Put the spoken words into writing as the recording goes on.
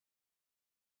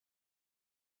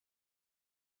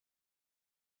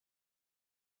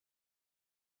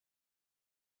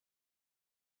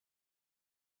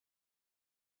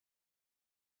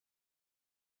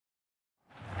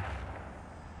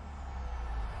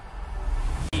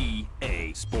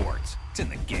EA Sports. It's in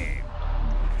the game.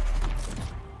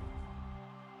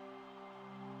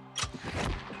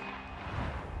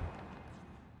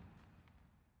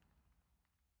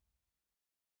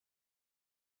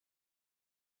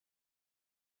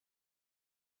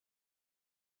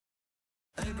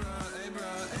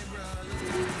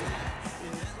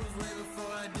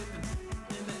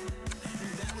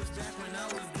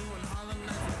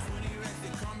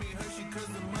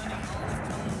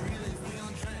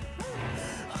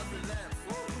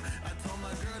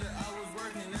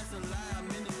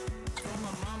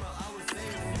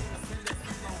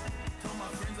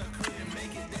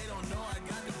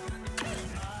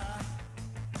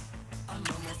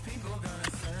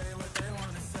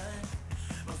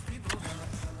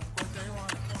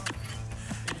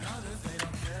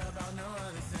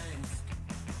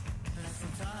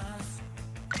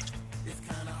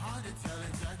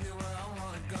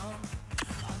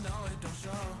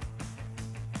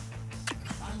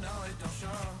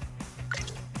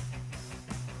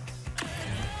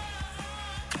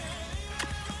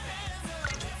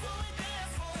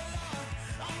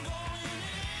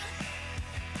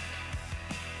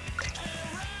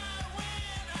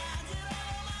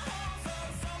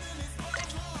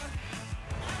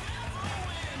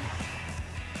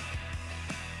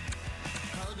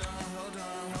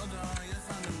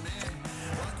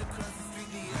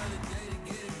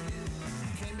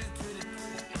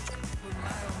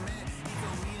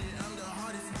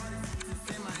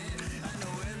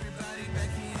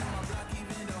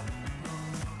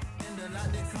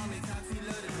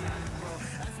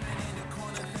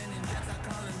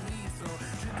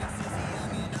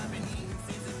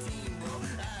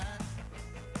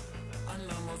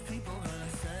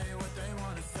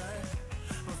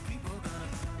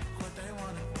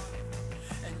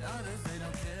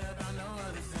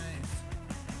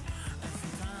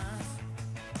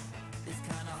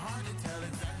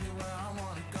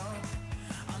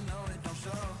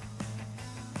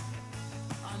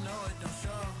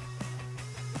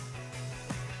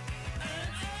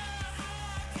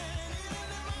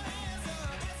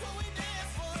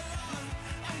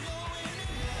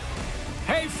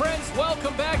 Hey friends,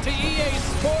 welcome back to EA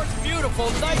Sports. Beautiful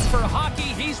night for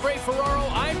hockey. He's Ray Ferraro.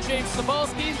 I'm James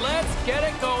Cybulski. Let's get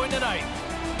it going tonight.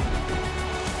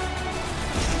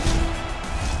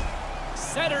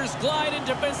 Setters glide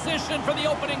into position for the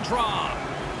opening draw.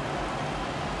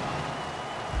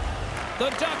 The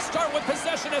Ducks start with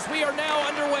possession as we are now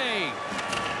underway.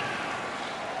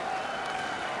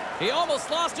 He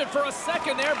almost lost it for a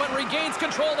second there, but regains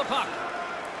control of the puck.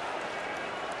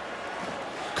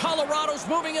 Colorado's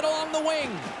moving it along the wing.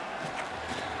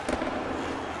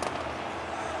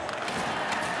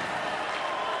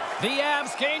 The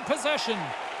Avs gain possession.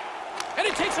 And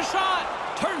he takes a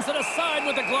shot. Turns it aside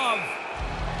with the glove.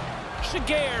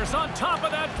 Shigears on top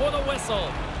of that for the whistle.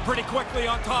 Pretty quickly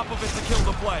on top of it to kill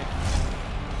the play.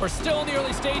 We're still in the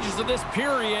early stages of this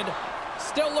period.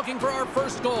 Still looking for our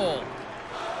first goal.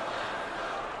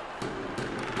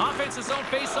 Offense's own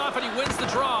face-off, and he wins the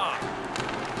draw.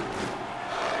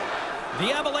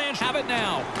 The Avalanche have it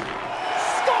now.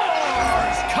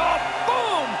 Scores!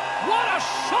 Kaboom! What a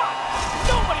shot!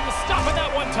 Nobody was stopping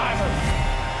that one-timer.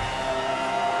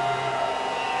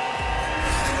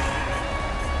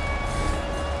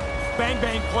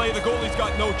 Bang-bang play. The goalie's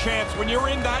got no chance. When you're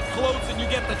in that close and you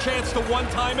get the chance to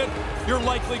one-time it, you're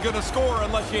likely going to score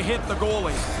unless you hit the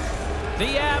goalie.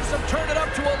 The Avs have turned it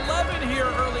up to 11 here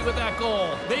early with that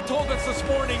goal. They told us this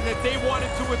morning that they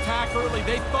wanted to attack early.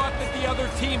 They thought that the other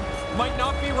team might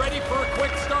not be ready for a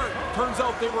quick start. Turns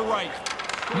out they were right.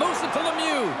 Moves it to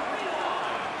Lemieux.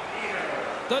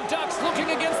 The Ducks looking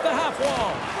against the half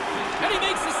wall. And he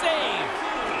makes the save.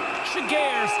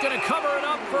 Shigears going to cover it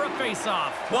up for a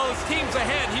face-off. While his team's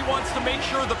ahead, he wants to make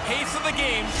sure the pace of the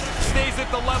game stays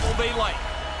at the level they like.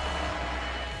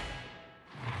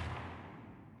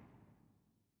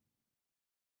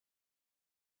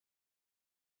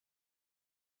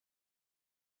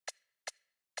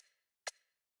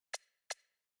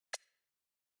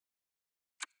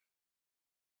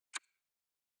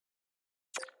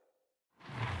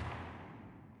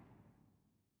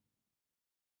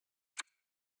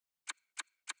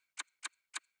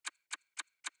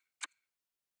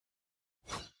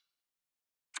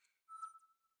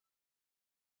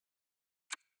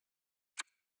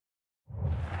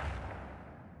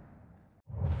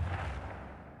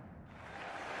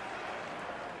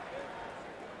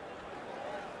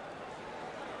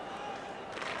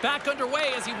 Back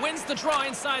underway as he wins the draw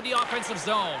inside the offensive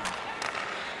zone.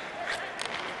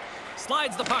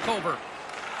 Slides the puck over.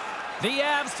 The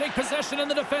Avs take possession in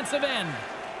the defensive end.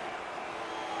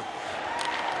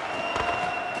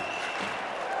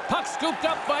 Puck scooped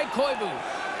up by Koivu.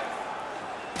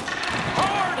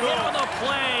 Hard hit on the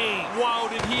play. Wow,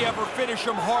 did he ever finish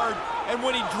him hard. And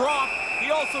when he dropped, he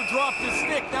also dropped his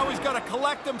stick. Now he's got to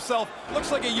collect himself.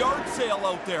 Looks like a yard sale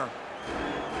out there.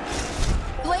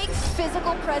 Blake's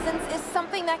physical presence is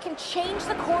something that can change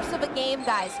the course of a game,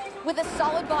 guys. With a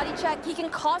solid body check, he can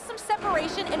cause some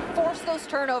separation and force those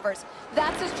turnovers.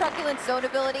 That's his truculent zone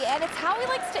ability, and it's how he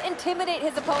likes to intimidate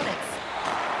his opponents.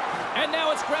 And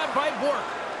now it's grabbed by Bork.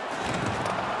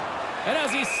 And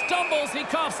as he stumbles, he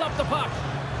coughs up the puck.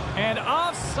 And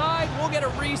offside, we'll get a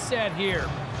reset here.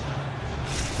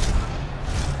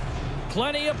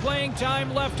 Plenty of playing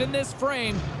time left in this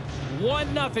frame.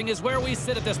 1-0 is where we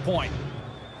sit at this point.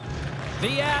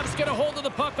 The Avs get a hold of the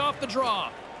puck off the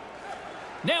draw.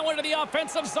 Now into the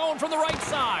offensive zone from the right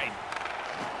side.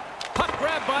 Puck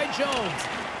grabbed by Jones.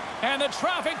 And the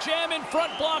traffic jam in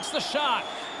front blocks the shot.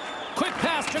 Quick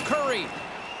pass to Curry.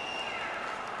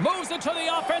 Moves it to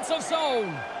the offensive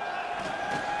zone.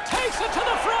 Takes it to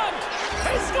the front.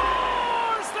 He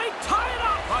scores! They tie it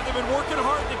up. They've been working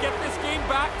hard to get this game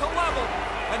back to level.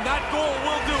 And that goal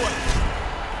will do it.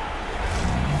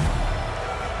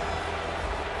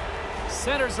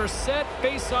 Centers are set,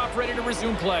 face-off ready to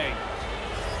resume play.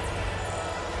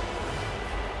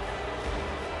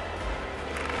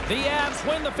 The Avs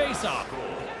win the face-off.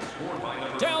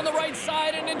 Down the right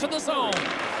side and into the zone.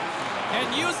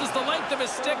 And uses the length of his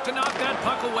stick to knock that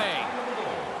puck away.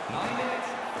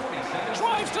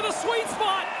 Drives to the sweet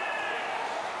spot.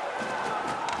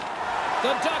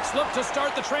 The Ducks look to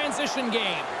start the transition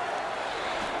game.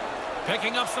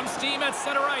 Picking up some steam at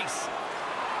center ice.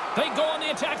 They go on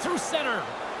the attack through center.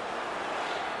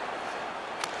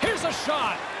 Here's a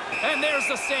shot. And there's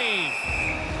the save.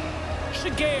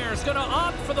 Shigear's going to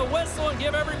opt for the whistle and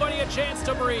give everybody a chance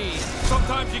to breathe.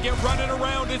 Sometimes you get running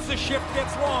around as the shift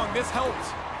gets long. This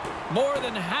helps. More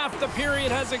than half the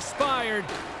period has expired.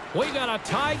 We got a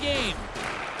tie game.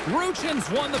 Ruchin's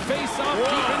won the faceoff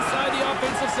deep inside the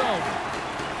offensive zone.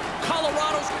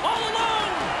 Colorado's all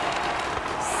alone.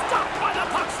 Stopped by the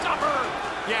puck stopper.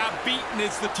 Yeah, beaten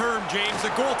is the term, James.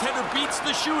 The goaltender beats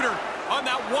the shooter on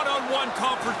that one-on-one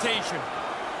confrontation.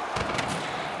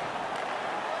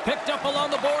 Picked up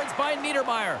along the boards by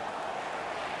Niedermeyer.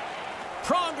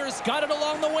 Pronger's got it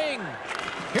along the wing.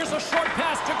 Here's a short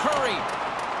pass to Curry.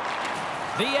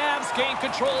 The Avs gain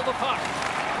control of the puck.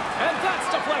 And that's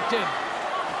deflected.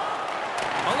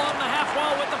 Along the half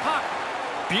wall with the puck.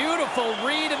 Beautiful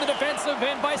read in the defensive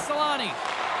end by Solani.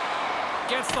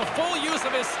 Gets the full use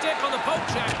of his stick on the poke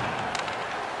check.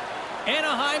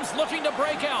 Anaheim's looking to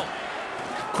break out.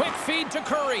 Quick feed to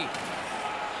Curry.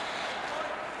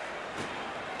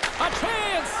 A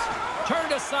chance!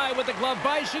 Turned aside with the glove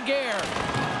by Shigear.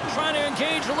 Trying to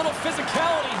engage a little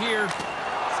physicality here.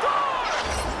 Score!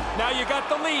 Now you got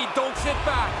the lead. Don't sit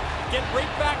back. Get right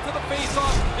back to the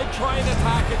faceoff and try and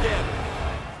attack again.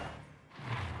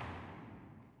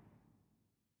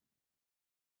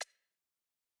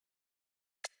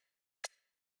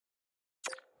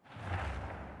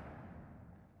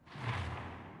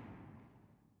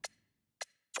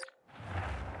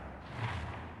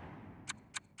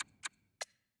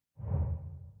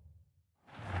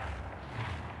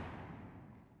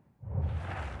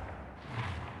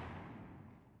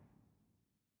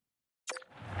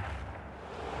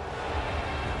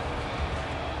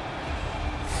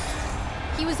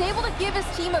 He was able to give his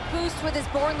team a boost with his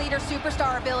born leader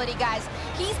superstar ability, guys.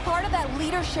 He's part of that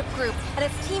leadership group, and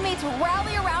his teammates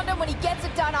rally around him when he gets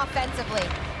it done offensively.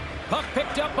 Puck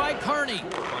picked up by Kearney.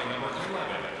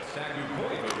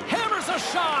 Hammers a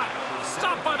shot.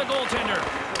 Stopped by the goaltender.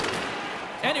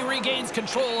 And he regains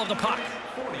control of the puck.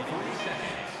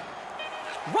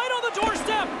 Right on the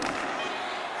doorstep.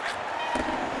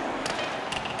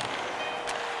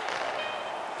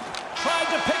 Tried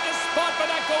to pick his spot, but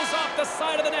that goes off the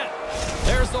side of the net.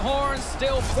 There's the horn.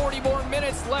 Still 40 more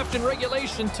minutes left in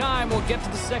regulation time. We'll get to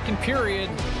the second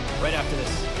period right after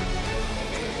this.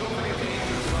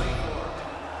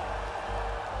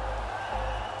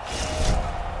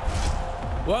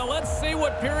 Well, let's see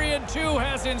what period 2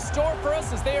 has in store for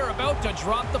us as they are about to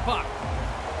drop the puck.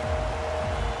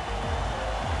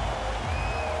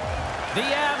 The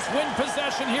Avs win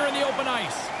possession here in the open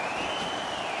ice.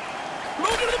 Move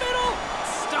to the middle.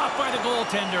 Stopped by the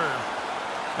goaltender.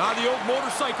 Now the old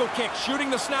motorcycle kick, shooting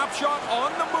the snapshot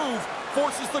on the move,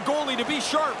 forces the goalie to be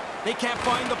sharp. They can't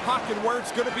find the puck and where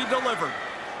it's going to be delivered.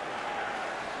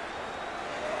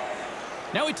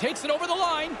 Now he takes it over the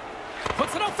line.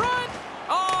 Puts it up front.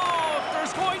 Oh, if there's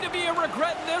There's going to be a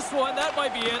regret in this one. That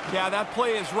might be it. Yeah, that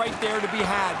play is right there to be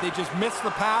had. They just missed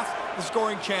the pass. The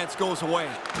scoring chance goes away.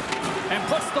 And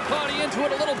puts the body into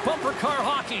it, a little bumper car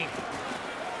hockey.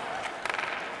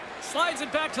 Slides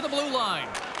it back to the blue line.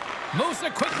 Moves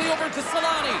it quickly over to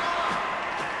Solani.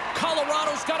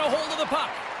 Colorado's got a hold of the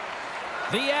puck.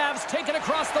 The Avs take it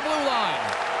across the blue line.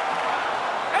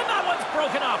 And that one's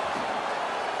broken up.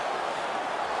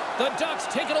 The Ducks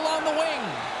take it along the wing.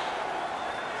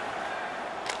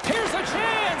 Here's a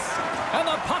chance! And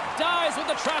the puck dies with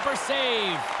the trapper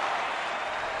save.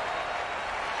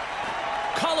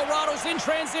 Colorado's in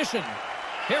transition.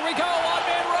 Here we go,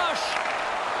 on-man rush.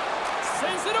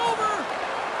 Sends it over.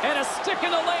 And a stick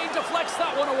in the lane deflects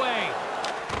that one away.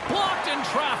 Blocked in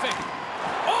traffic.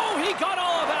 Oh, he got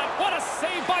all of that. What a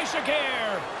save by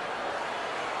Jaguar.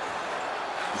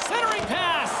 Centering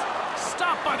pass.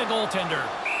 Stopped by the goaltender.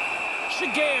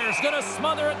 Jaguar's going to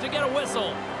smother it to get a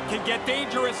whistle. Can get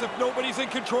dangerous if nobody's in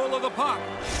control of the puck.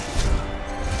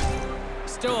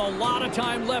 Still a lot of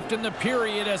time left in the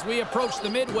period as we approach the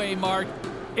midway mark.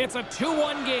 It's a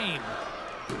 2-1 game.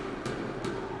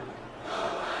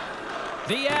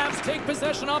 The Avs take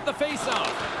possession off the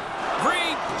faceoff.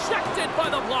 Rejected by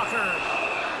the blocker.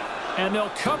 And they'll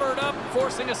cover it up,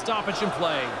 forcing a stoppage in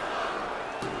play.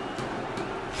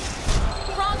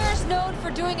 Pronger's known for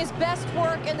doing his best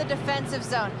work in the defensive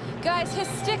zone. Guys, his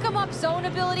stick-em-up zone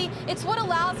ability, it's what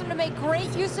allows him to make great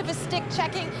use of his stick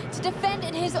checking to defend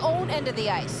in his own end of the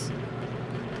ice.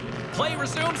 Play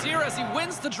resumes here as he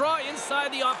wins the draw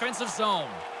inside the offensive zone.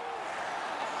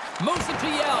 Moves it to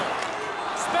Yell.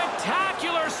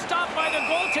 Spectacular stop by the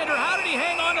goaltender. How did he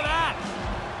hang on to that?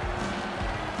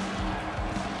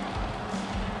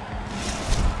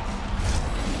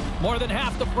 More than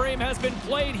half the frame has been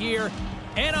played here.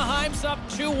 Anaheim's up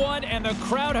 2-1, and the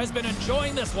crowd has been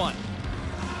enjoying this one.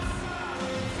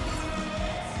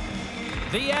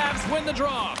 The Avs win the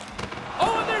draw.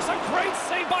 Oh, and there's a great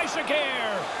save by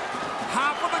Jaguar.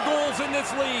 Half of the goals in this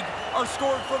league are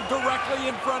scored from directly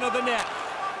in front of the net.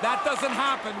 That doesn't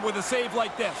happen with a save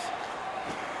like this.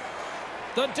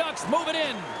 The Ducks move it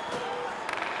in.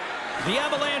 The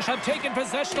Avalanche have taken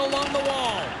possession along the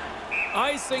wall.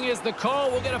 Icing is the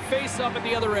call. We'll get a face-up at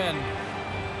the other end.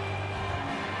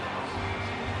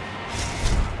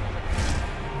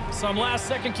 Some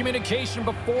last-second communication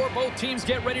before both teams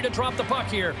get ready to drop the puck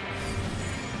here.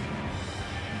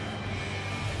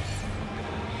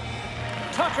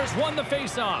 Tucker's won the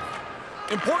face-off.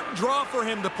 Important draw for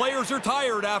him. The players are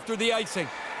tired after the icing.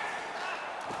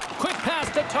 Quick pass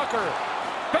to Tucker.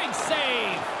 Big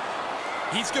save.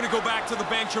 He's going to go back to the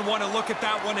bench and want to look at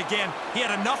that one again. He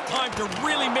had enough time to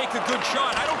really make a good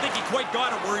shot. I don't think he quite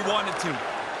got it where he wanted to.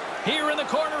 Here in the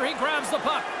corner, he grabs the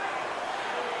puck.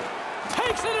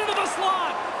 Takes it into the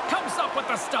slot. Comes up with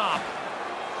the stop.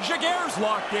 Jaguar's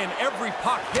locked in. Every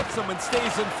puck hits him and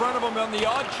stays in front of him. On the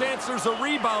odd chance there's a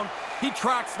rebound, he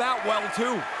tracks that well,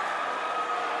 too.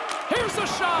 Here's the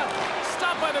shot.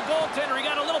 Stopped by the goaltender. He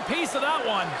got a little piece of that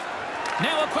one.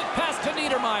 Now a quick pass to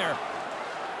Niedermeyer.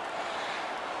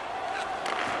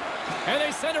 And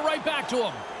they send it right back to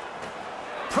him.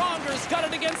 Pronger's got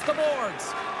it against the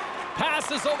boards.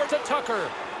 Passes over to Tucker.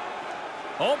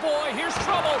 Oh boy, here's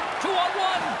trouble.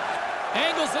 2-on-1.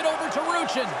 Angles it over to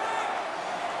Ruchin.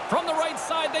 From the right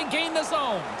side, they gain the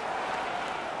zone.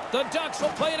 The Ducks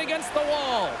will play it against the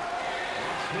wall.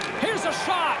 Here's a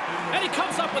shot, and he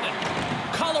comes up with it.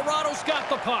 Colorado's got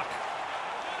the puck.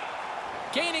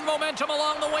 Gaining momentum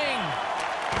along the wing.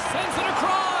 Sends it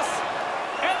across,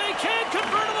 and they can't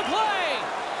convert on the play.